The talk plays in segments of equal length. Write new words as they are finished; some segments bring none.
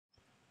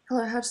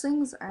Hello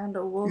hatchlings and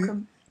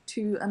welcome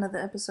to another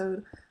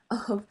episode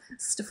of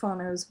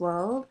Stephano's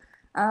World.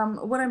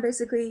 What I'm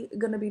basically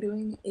going to be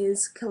doing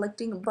is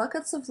collecting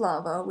buckets of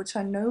lava, which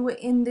I know were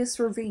in this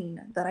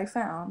ravine that I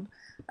found,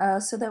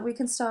 so that we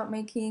can start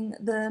making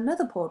the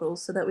nether portal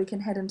so that we can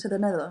head into the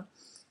nether.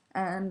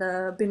 And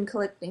been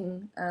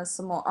collecting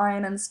some more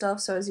iron and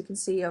stuff, so as you can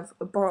see I've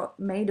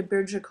made a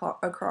bridge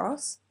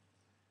across.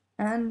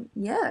 And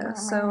yeah,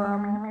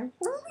 so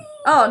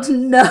oh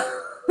no!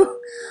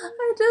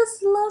 I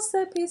just lost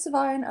that piece of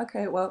iron.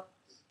 Okay, well.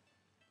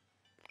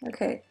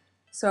 Okay,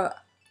 so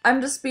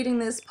I'm just speeding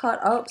this part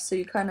up so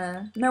you kind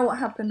of know what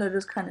happened. I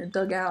just kind of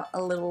dug out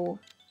a little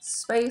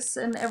space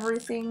and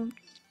everything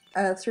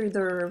through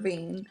the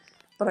ravine.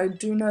 But I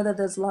do know that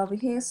there's lava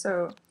here,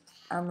 so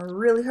I'm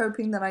really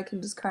hoping that I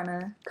can just kind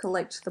of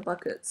collect the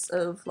buckets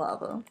of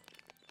lava.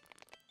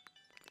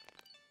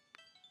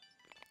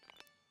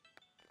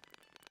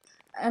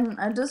 And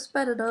I just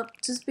sped it up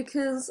just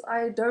because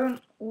I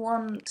don't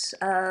want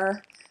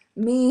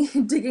me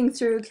digging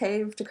through a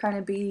cave to kind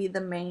of be the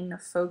main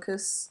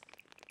focus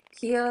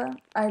here.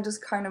 I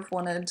just kind of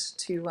wanted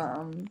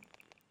to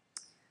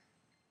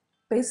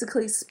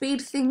basically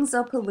speed things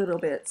up a little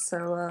bit,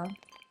 so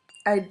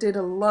I did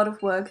a lot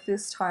of work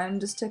this time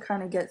just to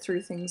kind of get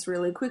through things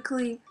really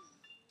quickly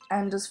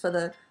and just for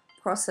the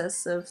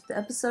process of the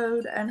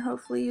episode, and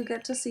hopefully you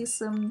get to see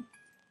some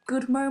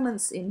good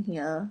moments in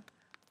here.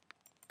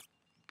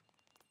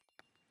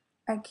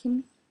 I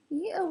can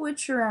hear a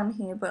witch around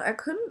here, but I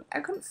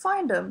couldn't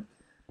find him.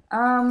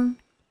 I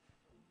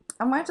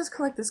might just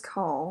collect this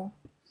coal.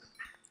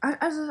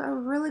 I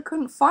really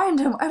couldn't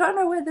find him. I don't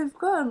know where they've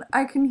gone.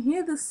 I can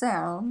hear the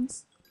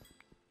sounds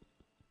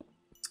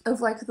of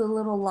like the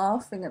little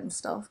laughing and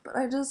stuff, but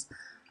I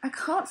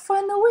can't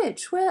find the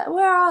witch. Where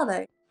are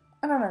they?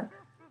 I don't know,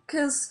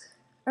 because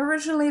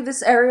originally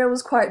this area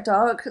was quite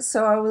dark,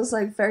 so I was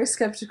like very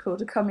skeptical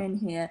to come in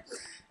here.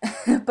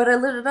 But I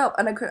lit it up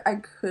and I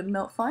could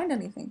not find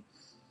anything.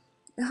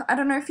 I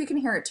don't know if you can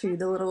hear it too,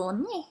 the little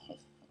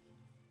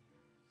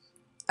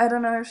I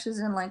don't know if she's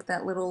in like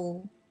that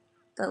little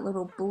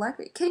black.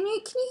 Can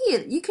you hear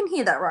it? You can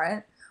hear that,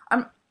 right?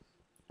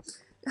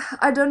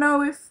 I don't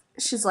know if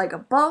she's like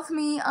above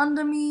me,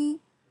 under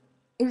me.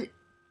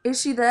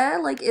 Is she there,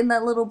 like in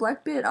that little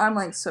black bit? I'm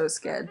like so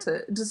scared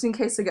to, just in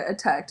case I get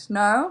attacked.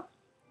 No,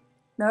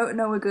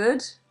 we're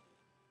good.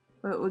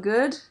 We're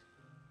good.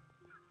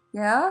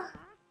 Yeah.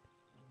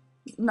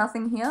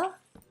 Nothing here?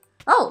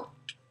 Oh!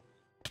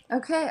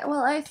 Okay,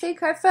 well I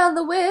think I found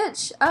the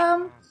witch.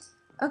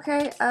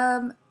 Okay,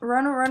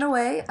 run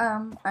away.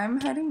 I'm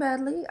heading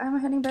badly.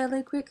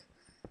 Quick.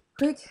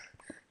 Dig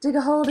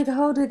a hole, dig a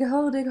hole, dig a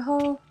hole, dig a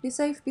hole. Be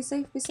safe, be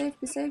safe, be safe,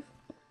 be safe.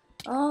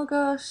 Oh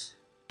gosh.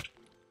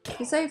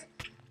 Be safe.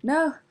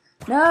 No,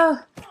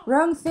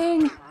 wrong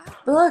thing.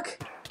 Look,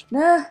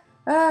 no,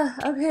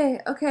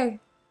 okay.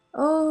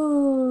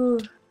 Oh,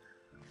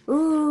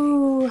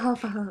 ooh,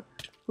 hop.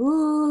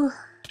 Ooh,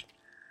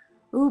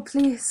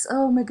 please.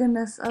 Oh my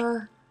goodness.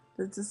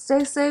 Just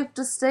stay safe.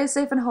 Just stay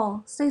safe and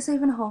whole. Stay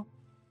safe and whole.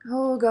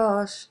 Oh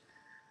gosh.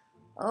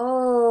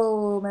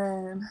 Oh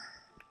man.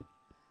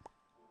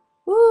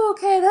 Ooh,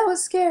 okay, that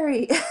was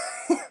scary.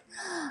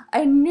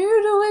 I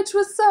knew the witch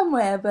was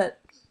somewhere, but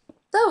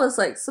that was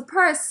like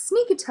surprise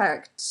sneak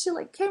attack. She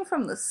like came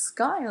from the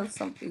sky or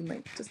something.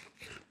 Like just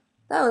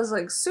that was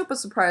like super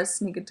surprise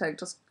sneak attack.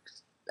 Just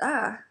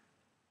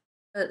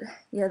But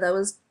yeah, that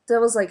was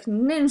like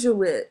ninja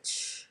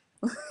witch.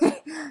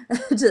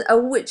 Just a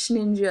witch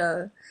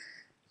ninja.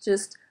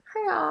 Just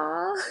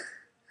hiya.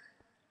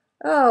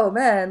 Oh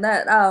man,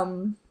 that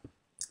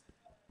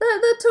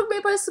took me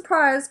by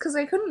surprise because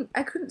I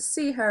couldn't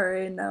see her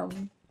in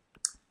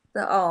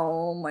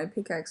oh, my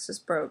pickaxe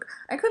just broke.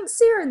 I couldn't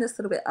see her in this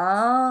little bit.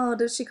 Oh,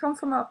 did she come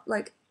from up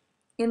like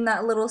in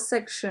that little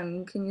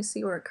section? Can you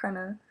see where it kind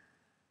of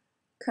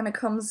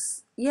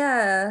comes?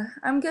 Yeah,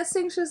 I'm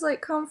guessing she's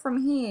like come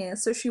from here.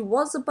 So she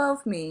was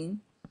above me,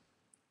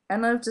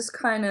 and I've just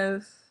kind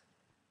of,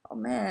 oh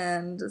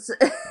man,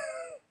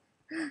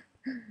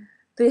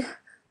 the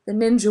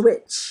ninja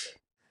witch.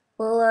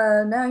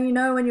 Well, now you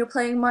know when you're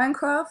playing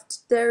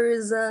Minecraft, there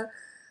is a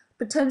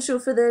potential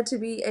for there to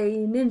be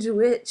a ninja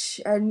witch,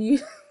 and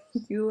you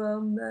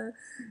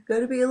got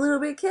to be a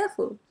little bit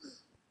careful.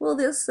 Well,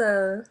 this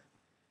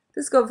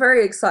got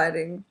very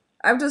exciting.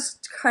 I've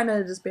just kind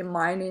of just been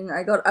mining.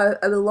 I got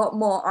a lot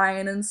more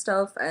iron and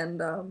stuff,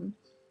 and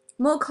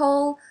more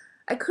coal.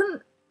 I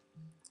couldn't.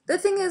 The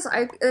thing is,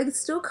 I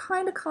still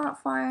kind of can't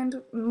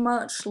find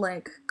much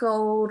like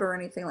gold or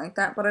anything like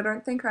that. But I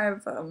don't think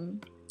I've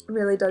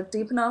really dug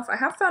deep enough. I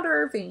have found a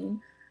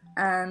ravine,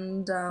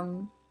 and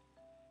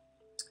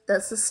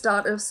that's the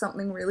start of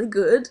something really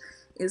good,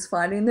 is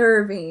finding the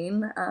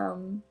ravine.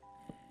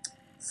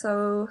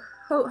 So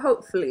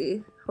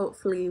hopefully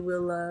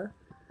we'll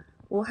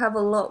have a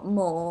lot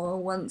more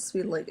once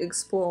we like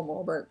explore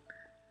more. But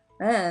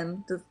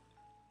man,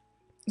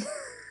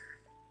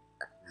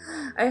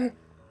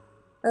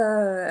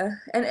 And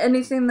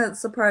anything that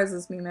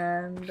surprises me,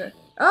 man.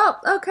 Oh,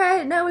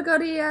 okay, now we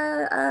got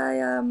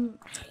a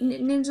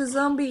ninja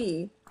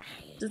zombie.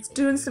 Just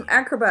doing some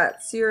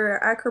acrobats. You're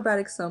an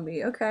acrobatic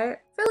zombie, okay. I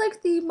feel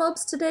like the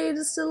mobs today are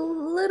just a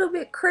little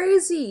bit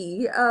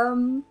crazy.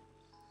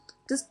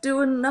 Just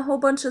doing a whole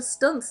bunch of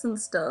stunts and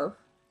stuff.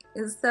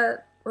 Is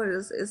that, what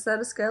is that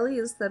a skelly?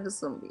 Is that a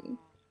zombie?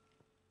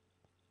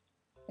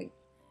 Like,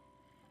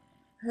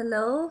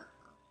 hello?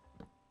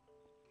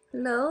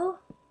 Hello?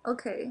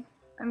 Okay.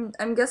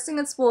 I'm guessing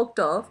it's walked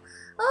off.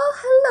 Oh,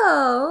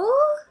 hello!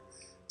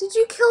 Did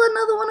you kill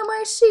another one of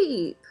my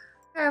sheep?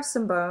 I have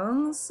some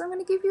bones. I'm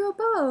gonna give you a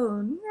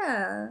bone.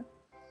 Yeah.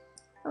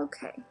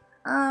 Okay.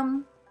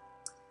 Come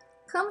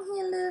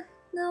here,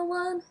 little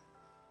one.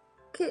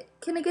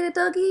 Can I get a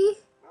doggy?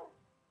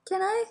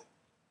 Can I?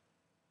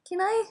 Can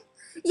I?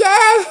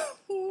 Yay!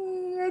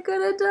 I got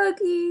a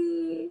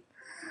doggy.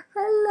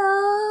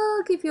 Hello.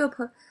 I'll give you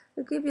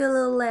a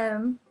little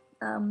lamb.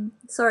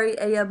 Sorry,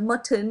 a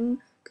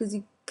mutton, because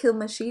you killed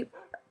my sheep.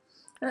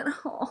 And,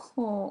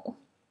 oh,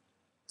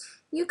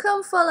 you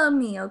come follow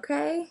me,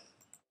 okay?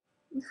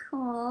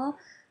 Aw,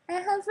 I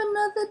have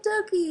another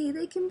doggy.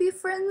 They can be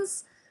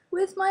friends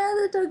with my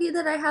other doggy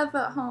that I have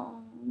at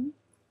home.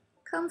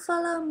 Come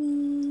follow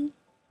me.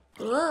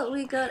 Whoa,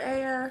 we got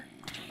a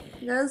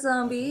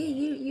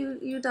zombie.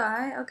 You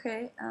die.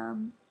 Okay.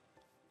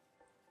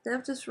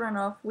 They've just run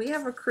off. We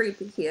have a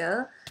creeper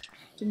here.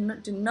 Do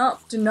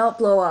not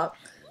blow up.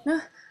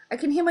 No, I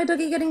can hear my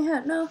doggy getting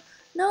hurt. No,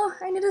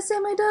 I need to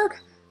save my dog.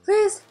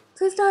 Please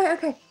die.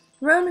 Okay,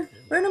 run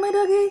to my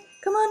doggy.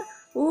 Come on.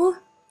 Ooh.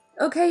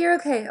 Okay, you're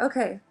okay.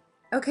 Okay,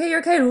 you're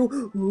okay.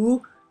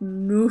 Ooh.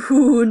 No.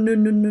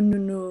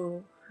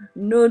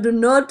 No, do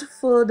not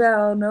fall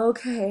down.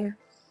 Okay.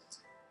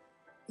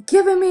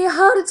 Giving me a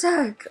heart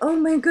attack. Oh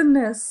my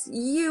goodness.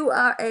 You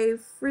are a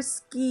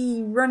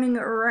frisky, running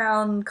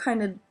around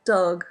kind of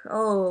dog.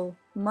 Oh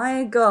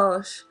my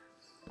gosh.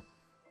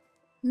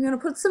 I'm gonna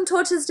put some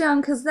torches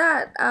down because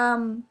that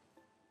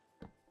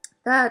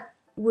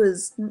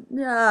was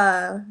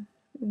nah.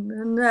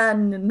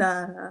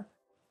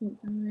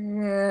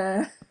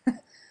 Yeah.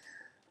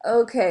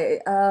 Okay,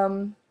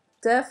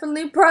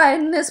 definitely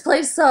brighten this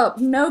place up.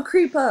 No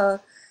creeper.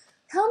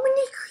 How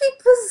many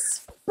creepers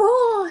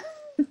spawned?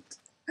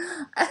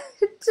 I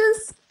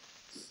just,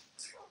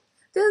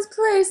 this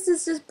place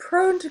is just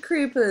prone to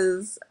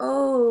creepers.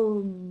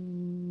 Oh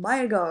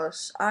my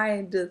gosh,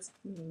 I just,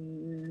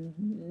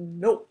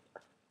 nope.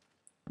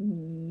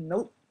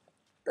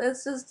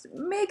 Let's just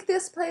make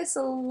this place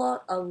a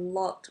lot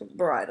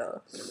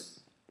brighter.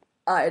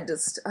 I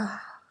just,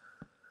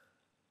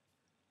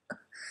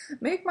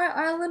 make my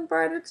island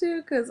brighter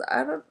too, cause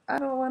I don't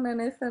want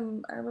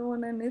anything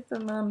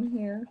on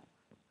here.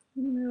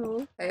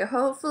 No. Okay,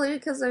 hopefully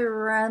because I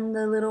ran,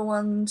 the little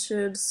one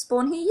should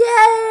spawn here.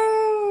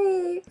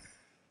 Yay!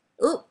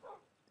 Oop!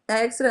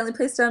 I accidentally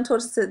placed down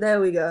torches.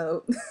 There we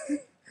go.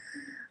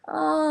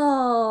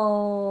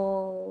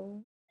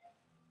 Oh.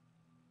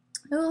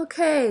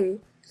 Okay.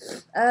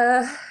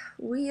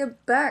 We are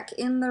back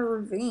in the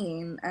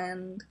ravine,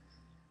 and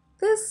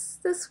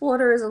this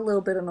water is a little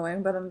bit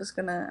annoying, but I'm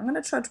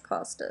gonna trudge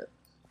past it.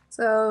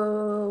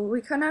 So we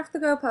kind of have to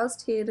go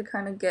past here to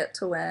kind of get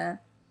to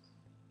where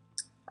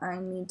I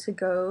need to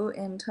go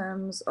in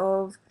terms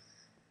of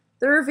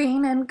the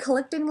ravine and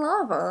collecting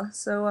lava.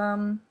 So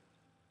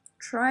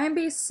try and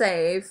be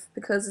safe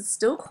because it's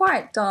still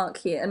quite dark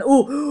here. And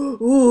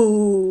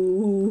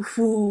ooh,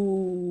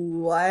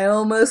 I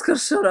almost got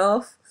shut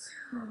off.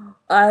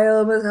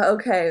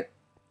 Okay.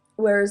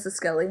 Where is the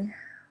Skelly?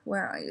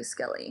 Where are you,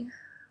 Skelly?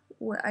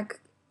 Where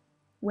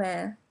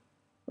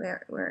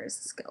is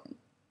the Skelly?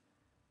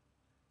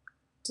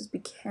 Just be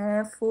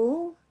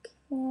careful.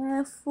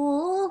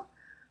 Careful.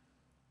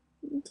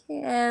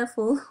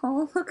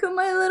 Oh, look at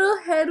my little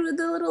head with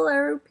the little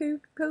arrow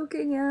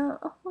poking out.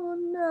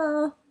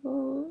 Oh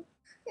no.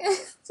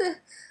 It's a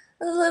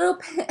little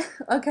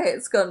okay,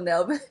 it's gone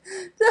now, but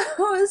that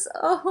was,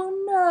 oh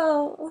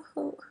no.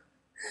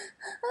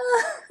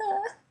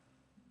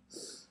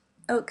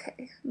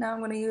 Okay, now I'm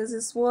gonna use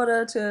this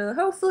water to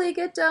hopefully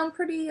get down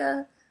pretty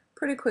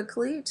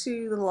quickly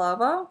to the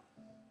lava.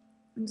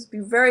 And just be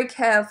very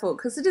careful,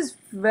 because it is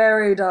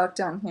very dark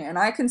down here, and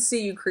I can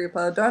see you,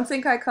 creeper. Don't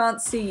think I can't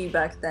see you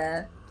back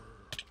there.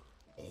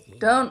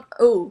 Don't,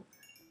 ooh,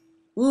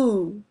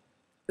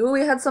 we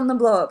had something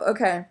blow up.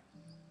 Okay,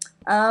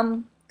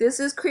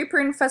 this is creeper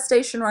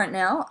infestation right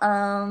now.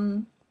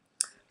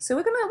 So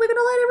we're gonna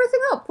light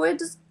everything up. We're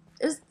just,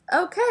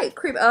 okay,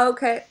 creep,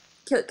 okay,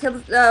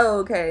 kill, oh,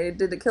 okay,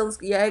 did it kill the,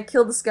 yeah, it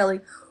killed the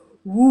skelly.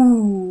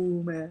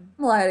 Ooh, man.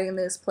 I'm lighting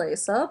this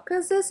place up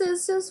because this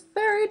is just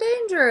very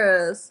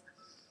dangerous.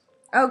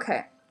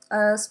 Okay,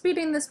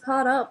 speeding this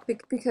part up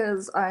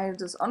because I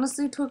just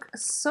honestly took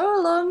so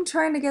long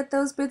trying to get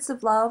those bits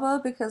of lava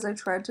because I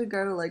tried to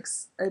go like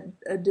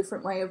a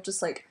different way of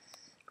just like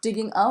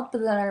digging up,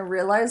 but then I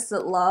realized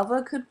that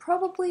lava could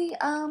probably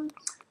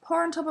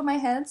pour on top of my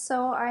head,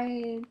 so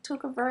I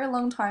took a very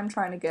long time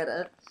trying to get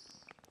it.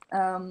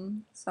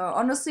 So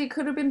honestly, it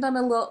could have been done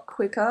a lot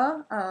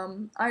quicker.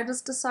 I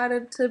just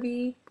decided to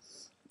be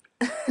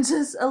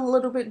just a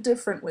little bit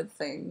different with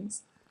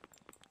things.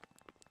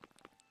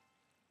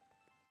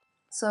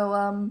 So,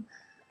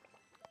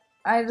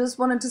 I just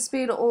wanted to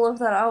speed all of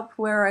that up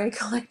where I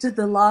collected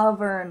the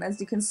lava, and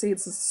as you can see,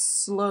 it's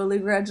slowly,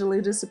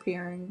 gradually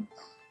disappearing.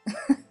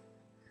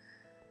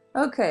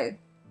 Okay.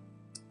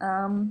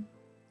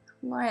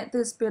 Light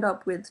this bit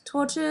up with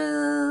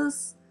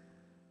torches.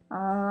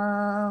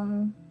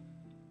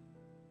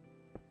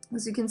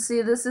 As you can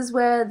see, this is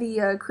where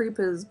the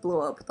creepers blew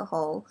up the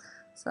hole,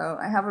 so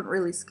I haven't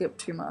really skipped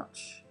too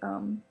much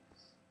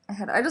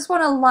ahead. I just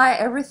want to light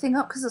everything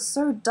up because it's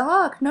so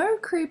dark. No,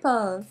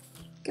 creeper!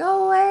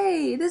 Go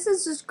away! This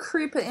is just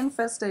creeper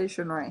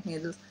infestation right here.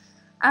 Just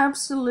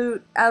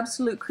absolute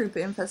creeper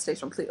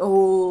infestation. Please.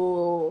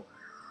 Oh,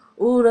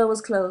 oh, that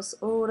was close.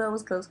 Oh, that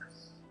was close.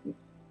 Are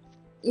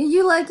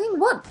you lagging?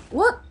 What?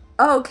 What?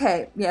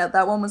 Okay, yeah,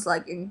 that one was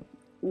lagging.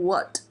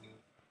 What?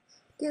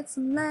 Get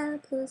some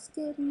lapis,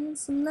 getting in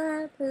some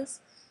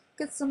lapis.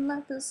 Get some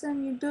lapis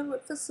and you do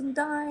it for some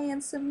dye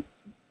and some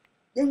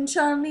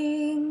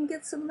enchanting.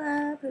 Get some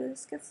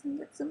lapis, get some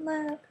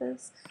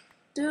lapis.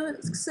 Do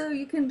it so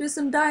you can do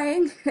some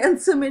dyeing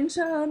and some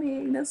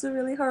enchanting. That's a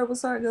really horrible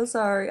song. I'm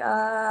sorry.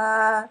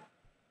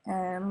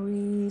 And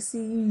we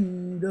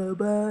see the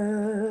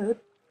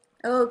bird.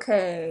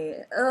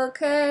 Okay,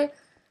 okay.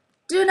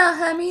 Do not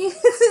hurt me.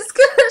 This is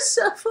gonna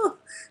shuffle.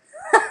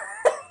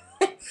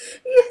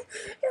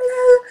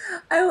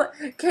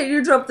 Can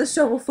you drop the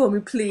shovel for me,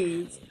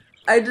 please?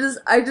 I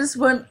just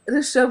want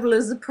the shovel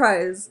as a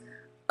prize.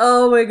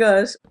 Oh my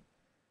gosh.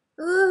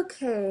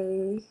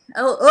 Okay.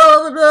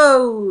 Oh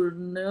no,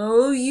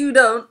 no you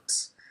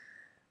don't.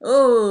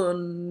 Oh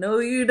no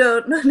you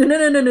don't. No no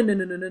no no no no no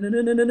no no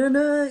no no no no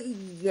no.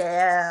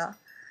 Yeah.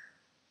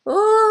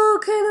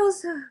 Okay,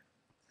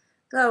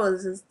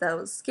 that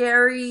was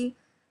scary.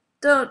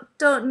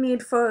 Don't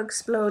need for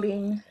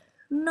exploding.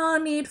 No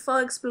need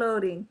for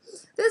exploding.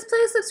 This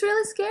place looks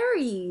really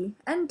scary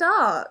and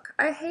dark.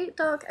 I hate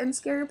dark and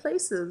scary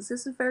places.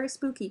 This is very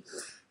spooky.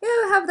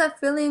 You ever have that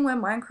feeling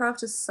when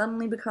Minecraft just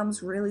suddenly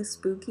becomes really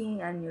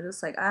spooky and you're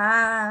just like,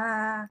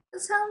 ah.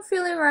 That's how I'm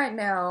feeling right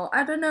now.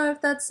 I don't know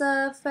if that's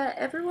for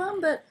everyone,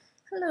 but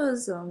hello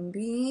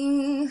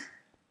zombie.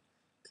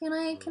 Can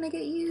I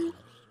get you?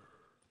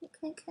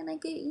 Can I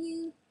get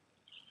you?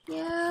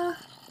 Yeah.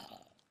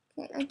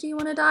 Okay, do you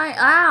want to die?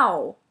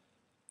 Ow!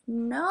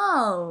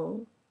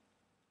 No.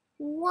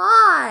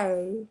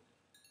 Why?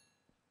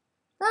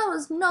 That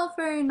was not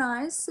very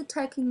nice,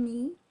 attacking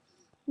me.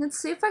 Let's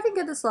see if I can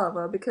get this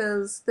lava,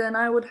 because then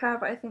I would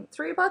have, I think,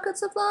 3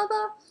 buckets of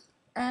lava,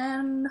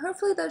 and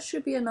hopefully that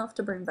should be enough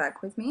to bring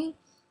back with me.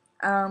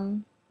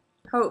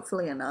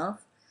 Hopefully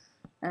enough.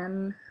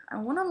 And I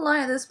want to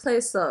light this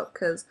place up,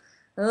 because,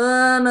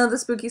 another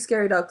spooky,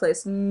 scary, dark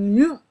place.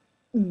 Nope.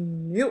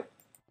 Nope.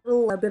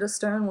 A bit of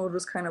stone will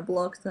just kind of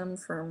block them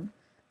from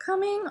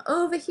coming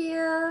over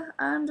here.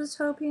 I'm just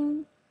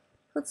hoping.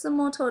 Put some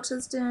more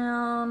torches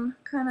down,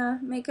 kind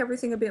of make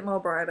everything a bit more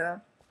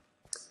brighter.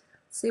 Let's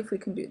see if we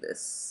can do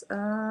this.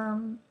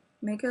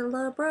 Make it a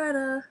little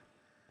brighter.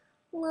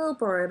 A little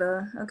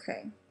brighter.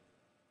 Okay.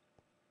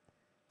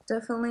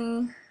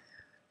 Definitely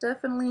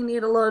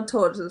need a lot of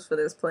torches for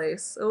this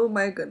place. Oh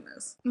my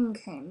goodness.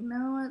 Okay,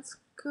 now let's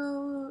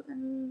go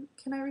and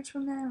can I reach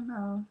from there?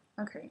 No.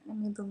 Okay, I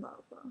need the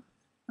lava.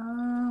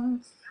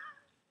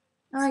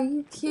 Are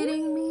you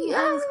kidding me?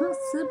 I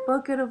lost a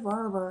bucket of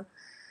lava.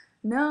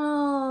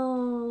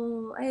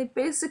 No, I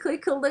basically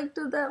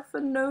collected that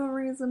for no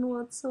reason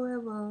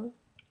whatsoever.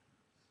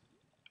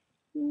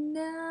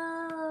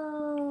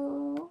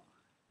 No.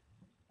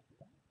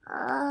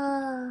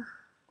 Ah,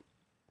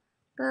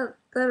 that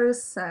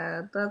is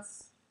sad. That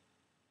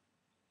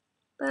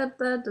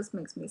just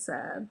makes me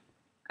sad.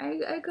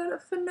 I got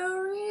it for no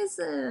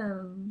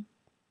reason.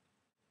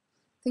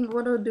 I think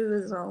what I'll do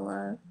is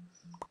I'll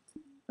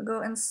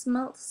go and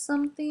smelt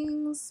some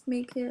things,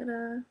 make it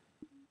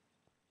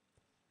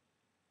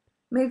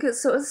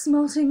so it's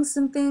smelting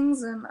some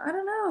things, and I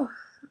don't know.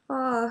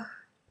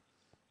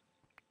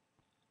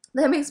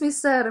 That makes me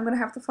sad. I'm gonna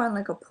have to find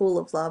like a pool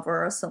of lava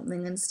or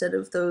something instead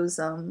of those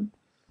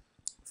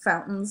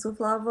fountains of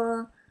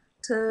lava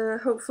to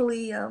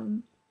hopefully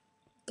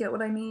get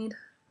what I need.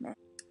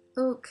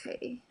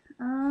 Okay.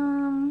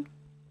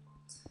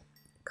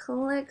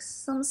 Collect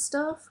some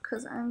stuff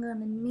because I'm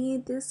gonna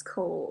need this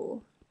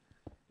coal.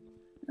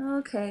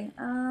 Okay.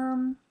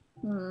 Oh,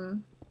 no,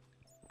 no.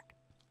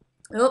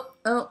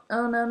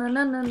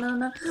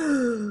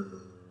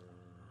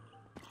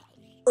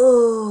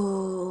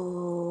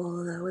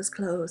 Oh, that was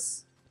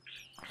close.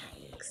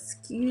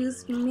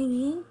 Excuse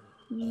me.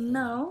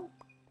 No.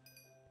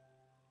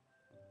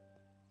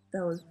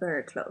 That was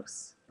very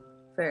close.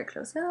 Very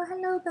close. Oh,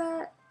 hello,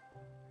 bat.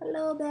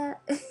 Hello,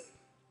 bat.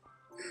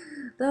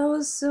 That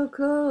was so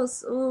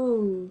close.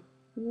 Oh.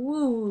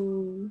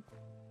 Woo.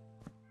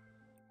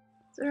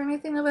 Is there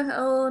anything over here?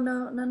 Oh,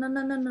 no.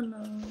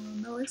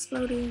 No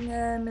exploding,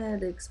 and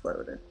it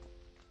exploded.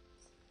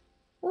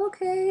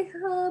 Okay,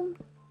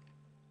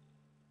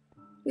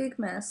 big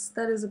mess.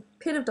 That is a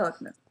pit of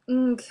darkness.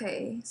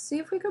 Okay, see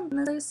if we can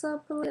brighten this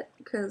up a bit,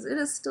 because it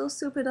is still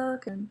super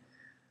dark and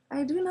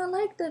I do not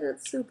like that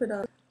it's super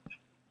dark.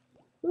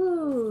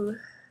 Ooh,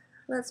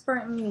 let's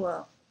brighten you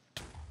up.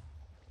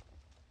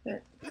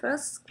 But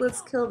first,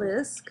 let's kill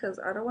this, because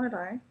I don't want to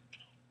die.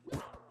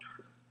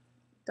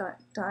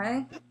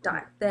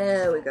 Die.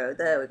 There we go,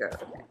 there we go.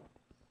 Okay.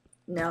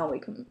 Now we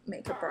can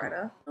make it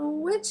brighter.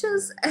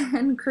 Witches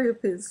and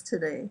creepers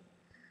today.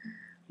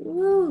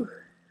 Woo!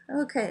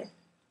 Okay.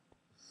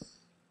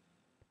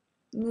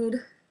 Need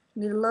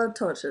a lot of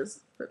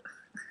torches.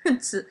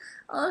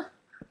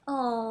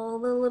 Oh,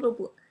 the little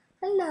blue.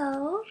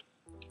 Hello?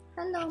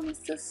 Hello,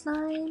 Mr.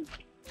 Slime.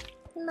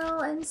 Hello,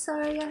 I'm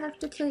sorry I have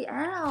to kill you.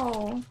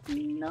 Ow!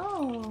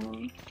 No.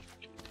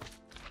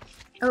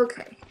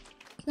 Okay.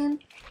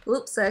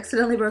 Whoops, I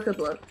accidentally broke a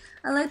block.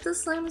 I like the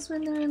slimes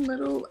when they're in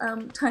little,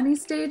 tiny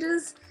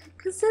stages,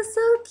 because they're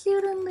so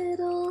cute and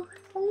little.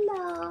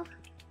 Hello.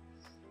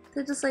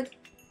 They're just like,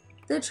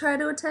 they try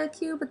to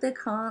attack you, but they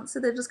can't, so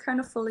they just kind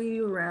of follow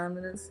you around,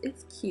 and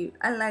it's cute.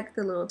 I like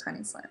the little tiny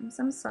slimes.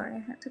 I'm sorry I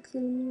had to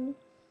kill you.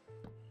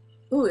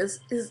 Ooh, is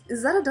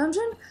that a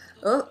dungeon?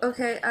 Oh,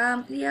 okay,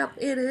 yep,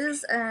 it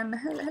is, and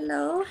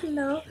hello.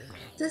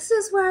 This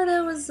is where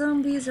there was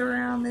zombies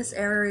around this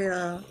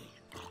area.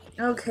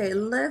 Okay,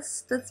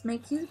 let's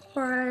make you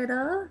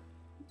brighter.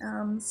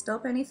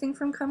 Stop anything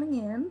from coming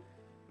in.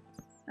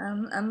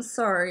 I'm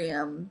sorry,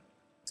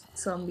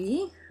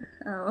 zombie.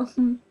 I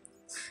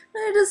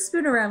just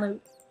spin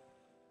around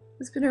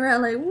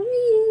like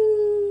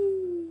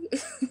wee.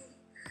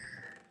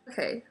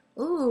 Okay.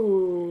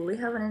 Ooh, we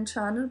have an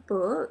enchanted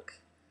book.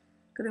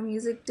 Got a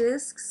music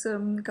disc,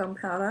 some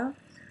gunpowder.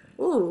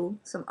 Ooh,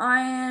 some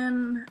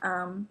iron.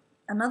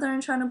 Another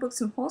enchanted book,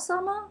 some horse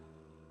armor.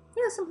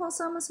 Yeah, some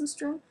horse armor, some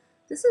string.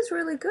 This is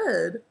really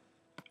good.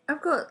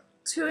 I've got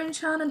 2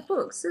 enchanted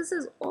books. This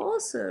is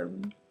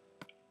awesome.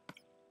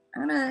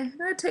 I'm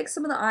gonna take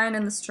some of the iron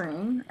and the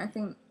string. I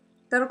think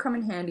that'll come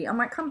in handy. I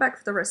might come back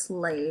for the rest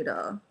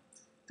later.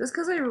 Just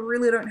because I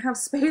really don't have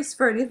space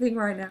for anything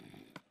right now.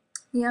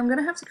 Yeah, I'm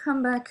gonna have to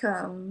come back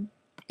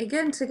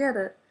again to get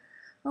it.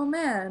 Oh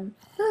man,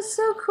 that's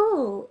so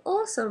cool.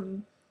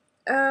 Awesome.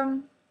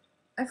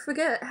 I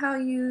forget how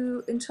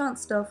you enchant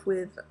stuff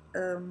with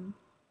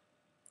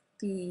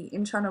the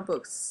enchanter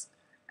books.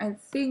 I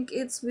think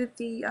it's with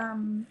the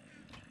I'm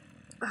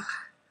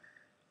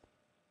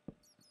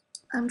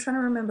trying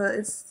to remember.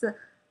 It's the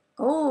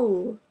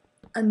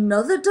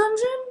another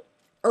dungeon?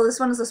 Oh, this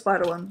one is a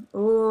spider one.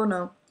 Oh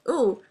no.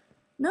 Oh,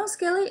 no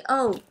skelly.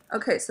 Oh,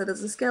 okay, so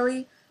there's a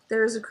skelly,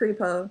 there is a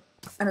creeper,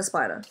 and a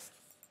spider.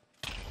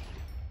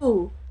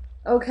 Oh,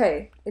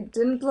 okay. It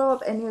didn't blow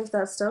up any of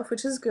that stuff,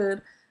 which is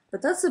good,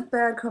 but that's a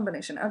bad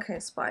combination. Okay,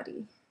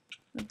 Spidey.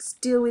 Let's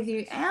deal with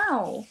you.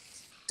 Ow!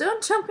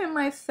 Don't jump in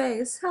my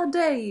face, how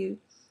dare you!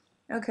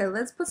 Okay,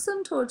 let's put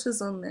some torches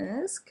on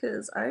this,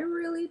 because I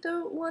really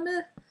don't want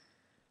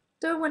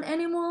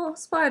any more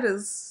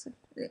spiders.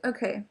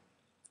 Okay,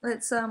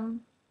 let's,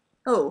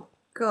 oh,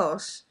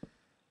 gosh.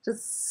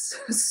 Just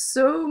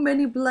so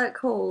many black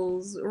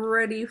holes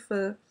ready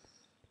for,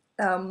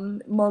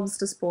 mobs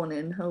to spawn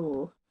in.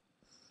 Oh.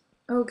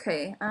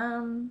 Okay,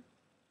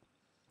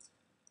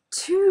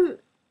 two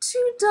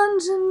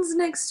dungeons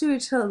next to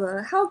each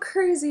other. How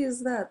crazy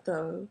is that,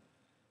 though?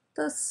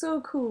 That's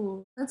so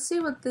cool. Let's see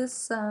what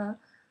this,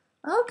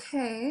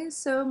 okay,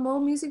 so more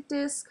music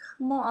disc,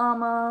 more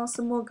armor,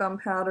 some more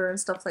gunpowder and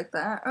stuff like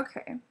that.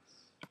 Okay,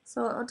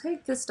 so I'll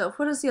take this stuff.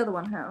 What does the other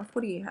one have?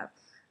 What do you have?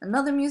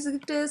 Another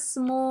music disc,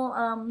 some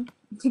more,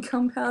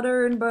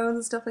 gunpowder and bones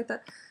and stuff like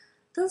that.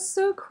 That's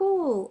so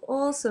cool.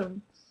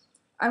 Awesome.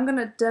 I'm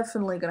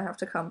definitely gonna have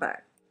to come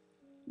back.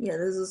 Yeah,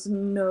 there's just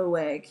no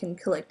way I can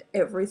collect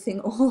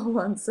everything all at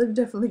once. I'm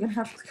definitely gonna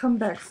have to come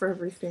back for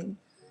everything.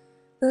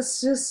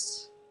 That's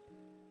just...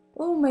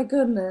 oh my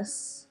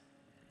goodness.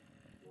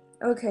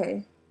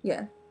 Okay,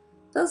 yeah.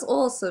 That's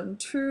awesome.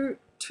 Two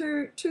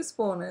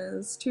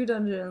spawners, 2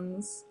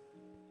 dungeons.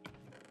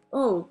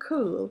 Oh,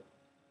 cool.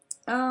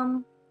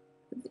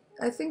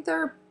 I think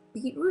there are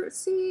beetroot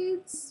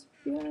seeds?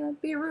 Yeah,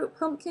 beetroot,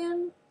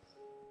 pumpkin?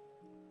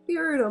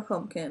 Beetroot or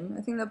pumpkin?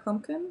 I think they're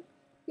pumpkin?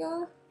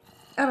 Yeah?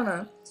 I don't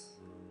know.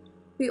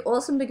 Be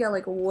awesome to get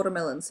like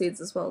watermelon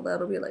seeds as well.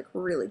 That'll be like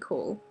really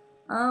cool.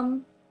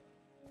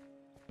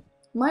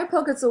 My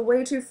pockets are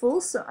way too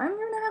full, so I'm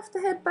gonna have to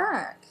head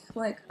back.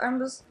 Like, I'm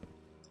just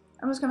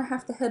gonna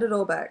have to head it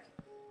all back.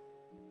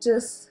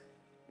 Just...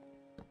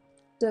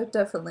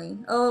 definitely.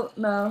 Oh,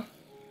 no.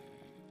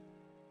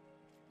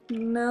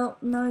 No,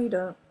 no you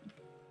don't.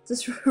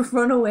 Just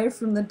run away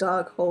from the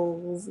dark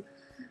holes.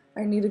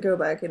 I need to go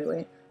back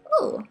anyway.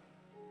 Oh!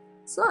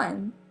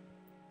 Slime.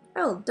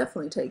 I will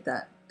definitely take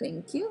that.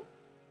 Thank you.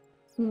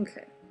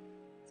 Okay.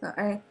 So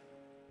I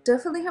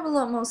definitely have a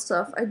lot more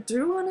stuff. I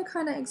do want to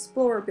kind of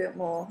explore a bit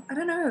more. I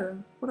don't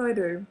know. What do I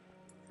do?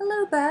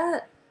 Hello,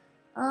 bat.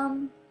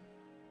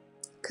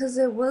 Because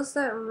it was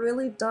that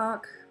really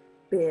dark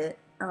bit,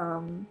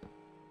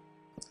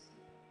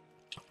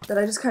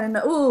 that I just kind of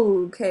know.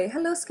 Oh, okay.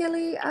 Hello,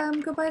 Skelly.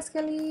 Goodbye,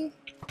 Skelly.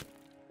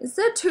 Is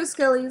there two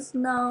Skellys?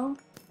 No.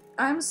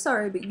 I'm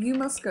sorry, but you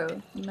must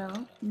go.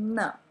 No.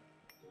 No.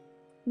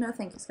 No,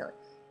 thank you, Skelly.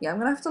 Yeah, I'm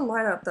gonna have to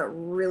light up that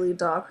really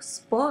dark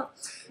spot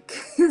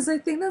because I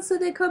think that's where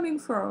they're coming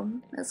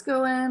from. Let's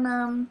go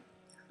in,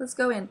 let's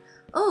go in.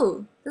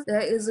 Oh, there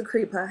is a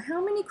creeper.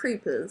 How many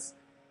creepers?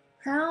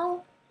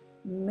 How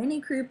many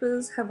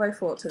creepers have I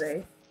fought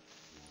today?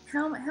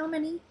 How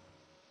many?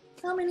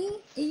 How many?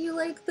 Are you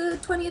like the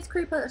 20th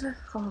creeper?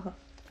 Oh.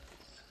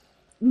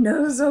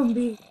 No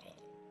zombie.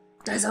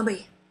 Die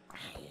zombie.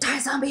 Die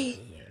zombie.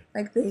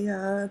 Like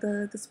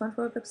the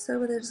SpongeBob episode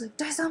where they're just like,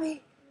 die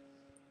zombie.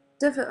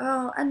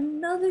 Oh,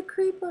 another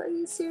creeper, are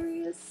you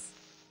serious?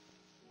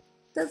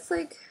 That's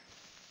like,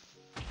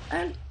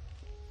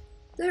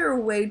 there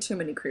are way too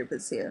many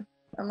creepers here.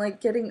 I'm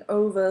like getting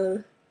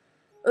over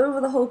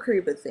the whole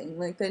creeper thing.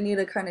 Like they need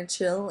to kind of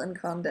chill and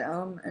calm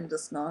down and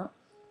just not.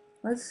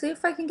 Let's see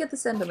if I can get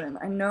this Enderman.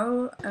 I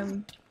know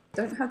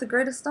don't have the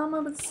greatest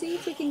armor, but see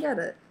if we can get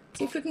it.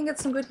 See if we can get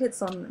some good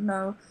hits on.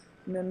 No,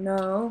 no,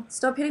 no.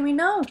 Stop hitting me.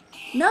 No,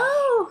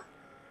 no,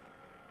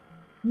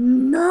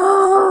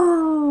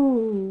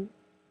 no.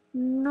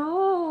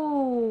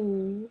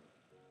 No!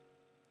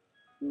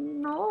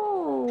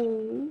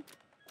 No!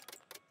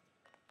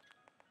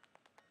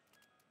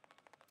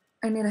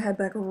 I need to head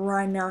back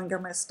right now and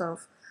get my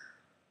stuff.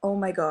 Oh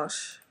my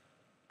gosh.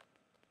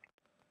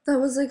 That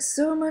was like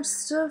so much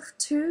stuff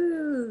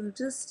too.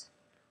 Just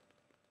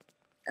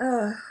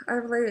I'm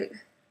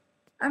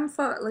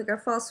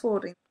fast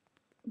forwarding.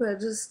 But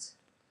just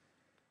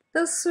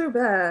that's so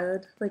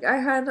bad. Like I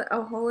had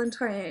a whole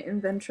entire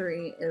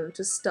inventory of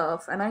just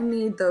stuff and I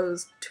need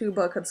those 2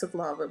 buckets of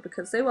lava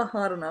because they were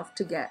hard enough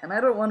to get and I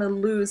don't want to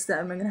lose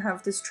them and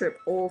have this trip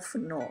all for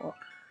naught.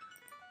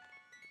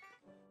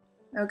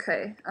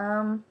 Okay,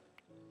 I've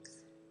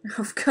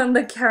gotten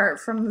a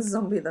carrot from the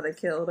zombie that I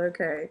killed,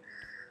 okay.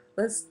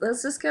 Let's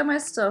just get my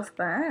stuff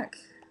back.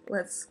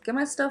 Let's get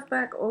my stuff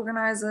back,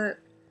 organize it,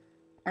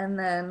 and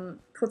then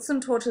put some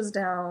torches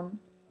down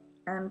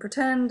and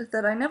pretend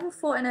that I never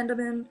fought an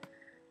Enderman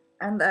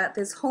and that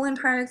this whole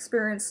entire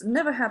experience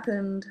never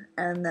happened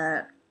and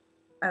that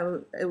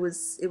it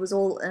was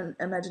all an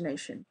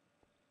imagination.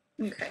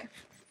 Okay,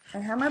 I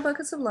have my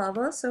buckets of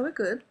lava, so we're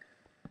good.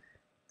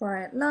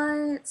 Bright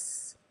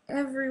lights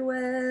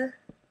everywhere.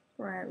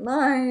 Bright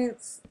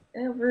lights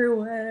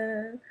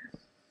everywhere.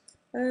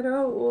 I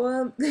don't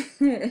want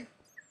this.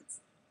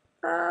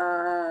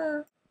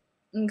 Ah.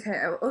 Okay,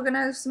 I've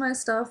organized my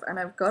stuff and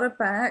I've got it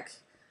back.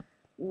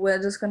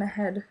 We're just gonna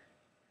head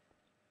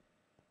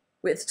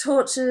with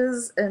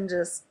torches and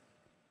just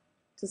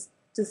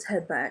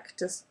head back.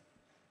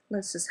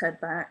 Let's just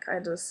head back. I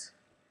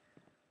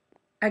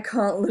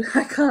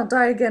can't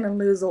die again and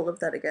lose all of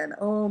that again.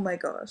 Oh my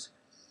gosh.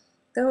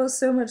 There was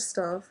so much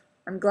stuff.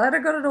 I'm glad I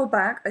got it all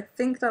back. I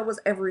think that was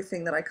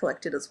everything that I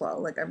collected as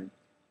well. Like, I'm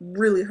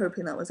really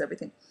hoping that was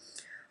everything.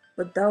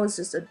 But that was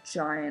just a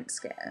giant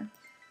scare.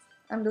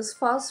 I'm just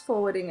fast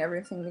forwarding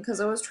everything because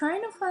I was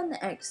trying to find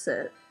the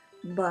exit,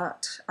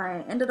 but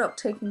I ended up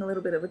taking a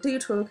little bit of a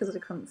detour because I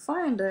couldn't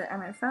find it,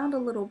 and I found a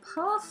little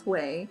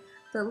pathway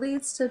that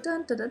leads to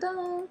dun dun dun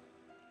dun,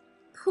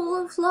 pool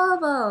of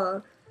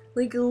lava!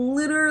 Like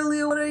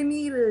literally what I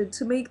needed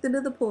to make the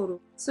nether portal.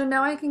 So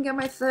now I can get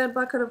my 3rd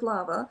bucket of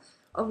lava.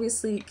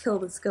 Obviously kill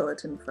the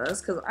skeleton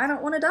first because I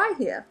don't want to die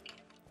here.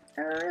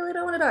 I really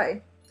don't want to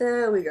die.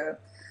 There we go.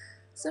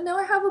 So now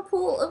I have a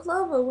pool of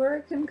lava where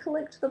I can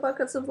collect the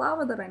buckets of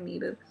lava that I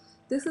needed.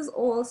 This is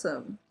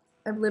awesome.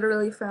 I've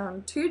literally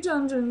found 2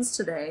 dungeons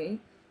today,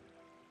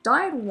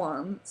 died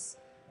once.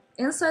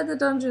 Inside the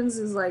dungeons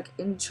is like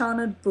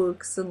enchanted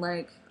books and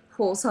like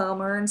horse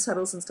armor and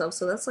saddles and stuff,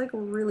 so that's like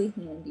really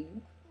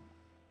handy.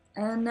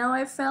 And now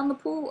I've found the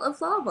pool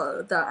of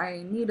lava that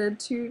I needed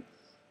to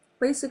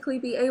basically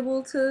be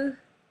able to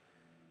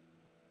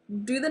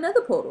do the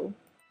nether portal.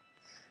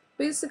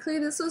 Basically,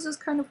 this was just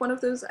kind of one of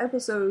those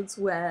episodes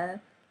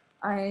where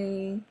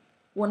I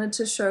wanted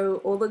to show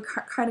all the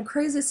kind of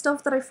crazy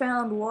stuff that I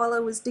found while I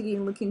was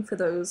digging looking for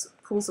those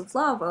pools of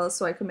lava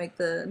so I could make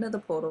the nether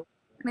portal.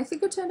 And I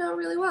think it turned out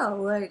really well.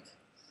 Like,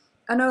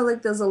 I know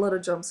like there's a lot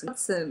of jump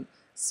scares and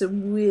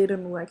some weird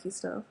and wacky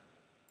stuff.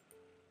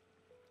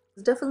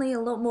 It's definitely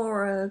a lot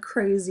more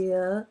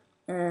crazier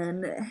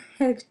and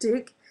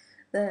hectic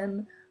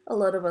than a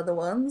lot of other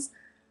ones,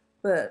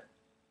 but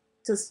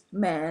just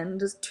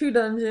 2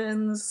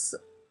 dungeons,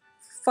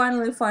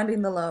 finally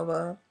finding the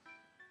lava.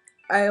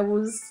 I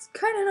was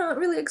kind of not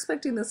really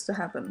expecting this to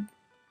happen.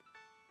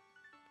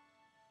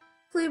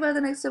 Hopefully by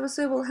the next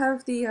episode we'll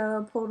have the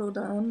portal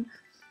done,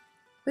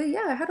 but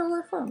yeah, I had a lot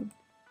of fun.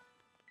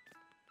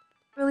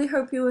 Really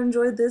hope you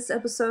enjoyed this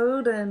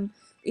episode, and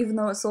even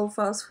though it's all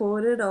fast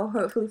forwarded, I'll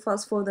hopefully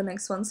fast forward the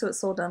next one so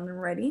it's all done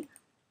and ready.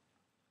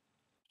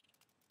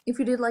 If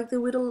you did like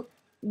the video,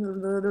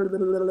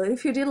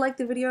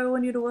 I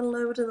want you to waddle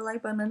over to the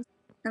like button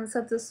and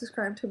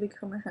subscribe to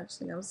become a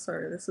hatchling. I'm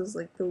sorry, this is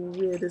like the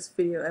weirdest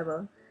video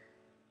ever.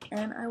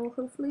 And I will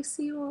hopefully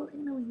see you all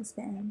in a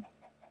wingspan.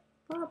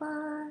 Bye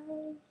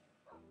bye!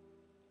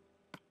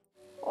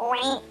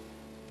 Wait.